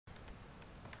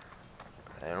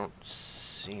don't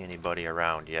see anybody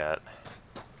around yet.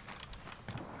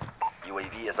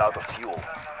 UAV is out of fuel.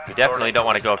 We definitely don't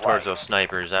want to go towards those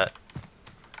snipers. That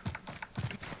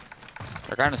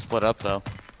They're kind of split up though.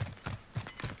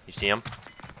 you see them?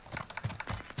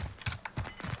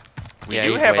 We Yeah,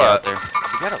 do he's have way out there.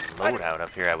 we got a loadout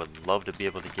up here. I would love to be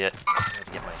able to get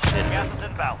my shit. Gas is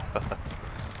inbound. I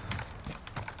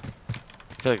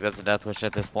feel like that's a death wish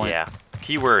at this point. Yeah.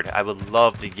 Keyword. I would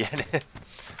love to get it,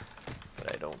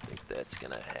 but I don't think that's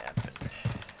gonna happen.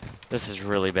 This is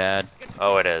really bad.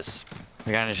 Oh, it is.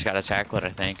 We kind of just gotta tackle it, I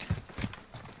think.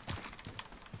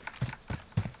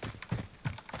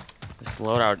 This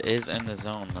loadout is in the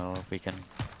zone though, if we can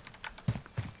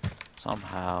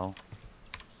somehow.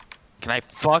 Can I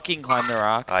fucking climb the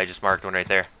rock? I just marked one right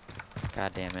there.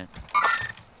 God damn it.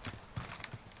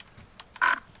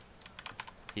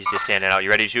 He's just standing out. You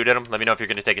ready to shoot at him? Let me know if you're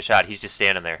gonna take a shot. He's just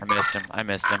standing there. I missed him. I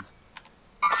missed him.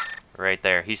 Right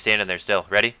there. He's standing there still.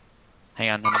 Ready? Hang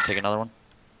on, I'm gonna take another one.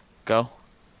 Go.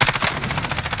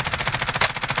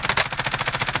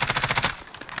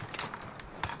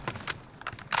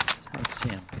 I don't see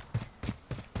him.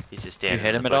 He's just standing. hit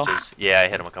in him the at all? bushes. Yeah, I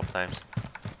hit him a couple times.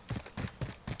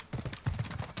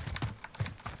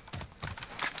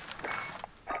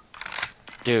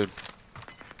 Dude.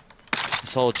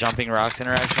 This whole jumping rocks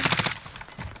interaction.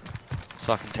 It's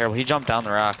fucking terrible. He jumped down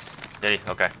the rocks. Did he?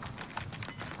 Okay.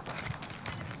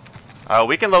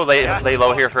 We can lay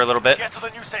low here for a little bit. Get to the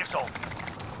new safe zone.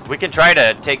 We can try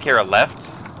to take care of left.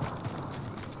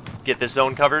 Get this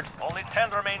zone covered. Only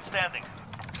 10 remain standing.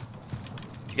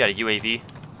 You got a UAV?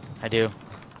 I do.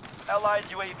 Allied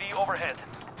UAV overhead.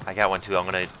 I got one too. I'm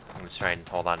gonna try and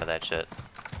hold on to that shit.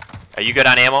 Are you good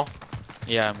on ammo?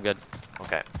 Yeah, I'm good.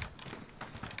 Okay.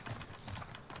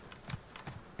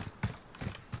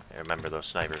 I remember those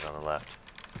snipers on the left.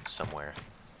 Somewhere.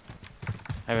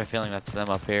 I have a feeling that's them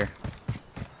up here.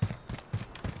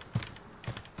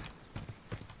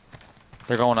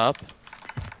 They're going up.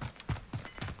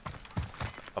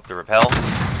 Up the rappel?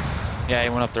 Yeah, he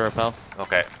went up the rappel.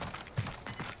 Okay.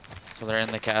 So they're in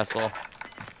the castle.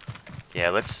 Yeah,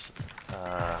 let's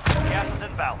Gas is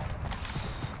inbound.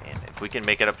 and if we can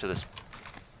make it up to this.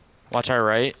 Watch our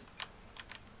right.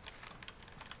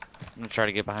 I'm gonna try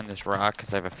to get behind this rock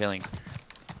because I have a feeling.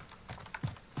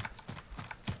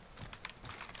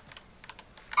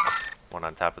 One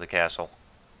on top of the castle.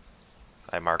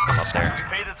 I marked him up there.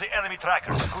 We baited the enemy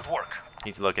trackers. Good work.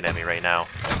 He's looking at me right now.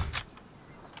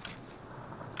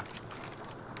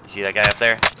 You see that guy up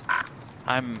there?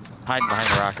 I'm hiding behind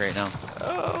the rock right now.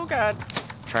 Oh god.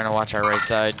 Trying to watch our right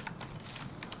side.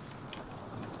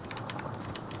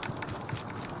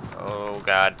 Oh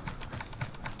god.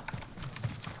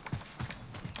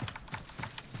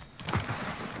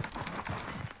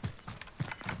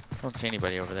 Don't see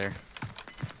anybody over there.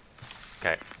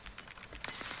 Okay.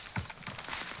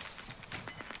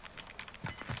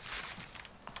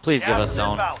 Please give Gas us is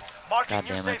zone. inbound. Marking God new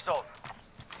damn safe it. zone.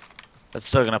 That's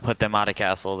still gonna put them out of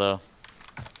castle though.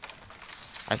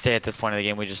 I say at this point of the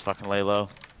game we just fucking lay low.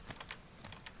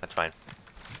 That's fine.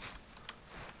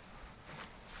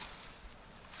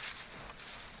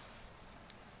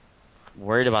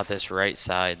 Worried about this right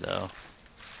side though.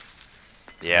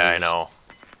 Yeah, I know.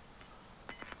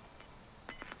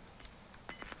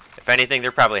 If anything, they're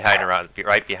probably hiding around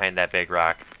right behind that big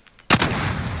rock.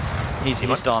 He's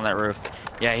still on that roof.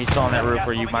 Yeah, he's still on that roof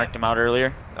where you marked him out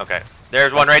earlier. Okay.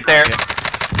 There's one right there.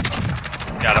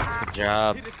 Got him. Good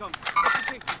job.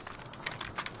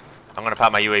 I'm gonna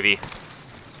pop my UAV.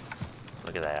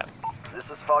 Look at that. This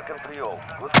is Falcon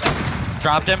 3-0. Good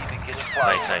Dropped him. beginning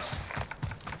flight. Nice, nice.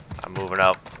 I'm moving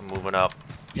up. I'm moving up.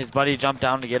 His buddy jumped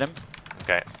down to get him.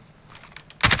 Okay.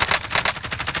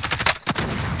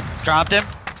 Dropped him.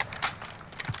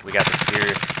 We got this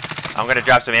here. I'm gonna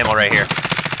drop some ammo right here.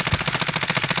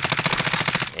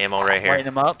 Ammo right Lighting here.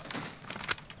 him up.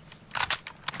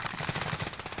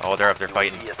 Oh, they're up there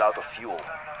fighting. UAV is out of fuel.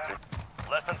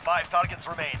 Less than 5 targets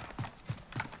remain.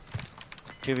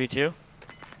 2v2.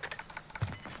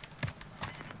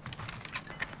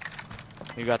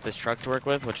 We got this truck to work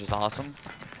with, which is awesome.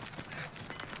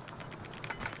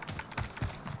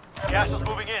 Gas is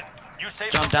moving in. New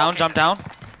safe Jump zone down, located. jump down.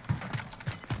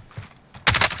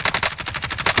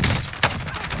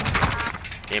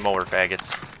 Game over,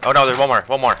 faggots. Oh no, there's one more.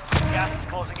 One more. Gas is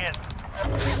closing in.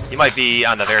 He might be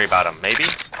on the very bottom. Maybe.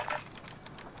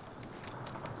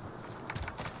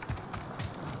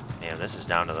 Damn, this is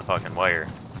down to the fucking wire.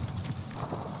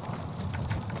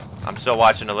 I'm still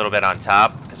watching a little bit on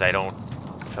top because I don't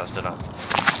trust it up.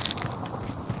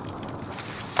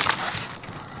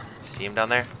 See him down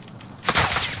there?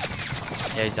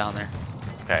 Yeah, he's down there.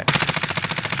 Okay.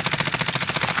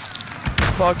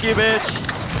 Fuck you, bitch.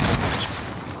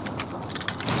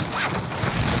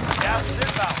 Gas is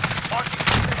inbound. Marking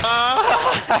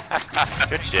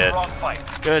Good shit. wrong fight.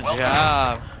 Good Well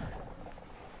job.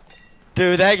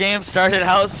 Dude, that game started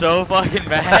out so fucking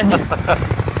bad.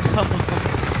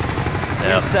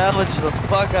 Yep. We salvaged the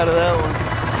fuck out of that one.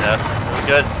 Yep.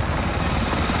 Good.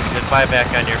 Good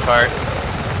buyback on your part.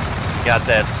 Got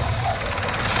that.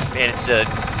 Managed to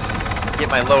get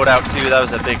my load out too. That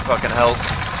was a big fucking help.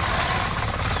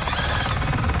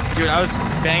 Dude, I was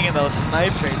banging those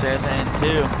snipes right there at the end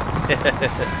too.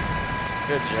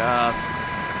 Good job.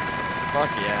 Fuck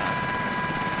yeah.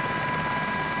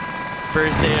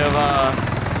 First day of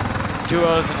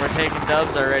duos and we're taking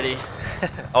dubs already.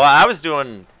 Oh, I was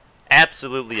doing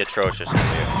absolutely atrocious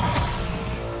earlier.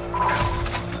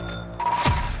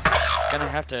 Gonna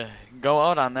have to go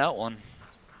out on that one.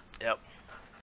 Yep.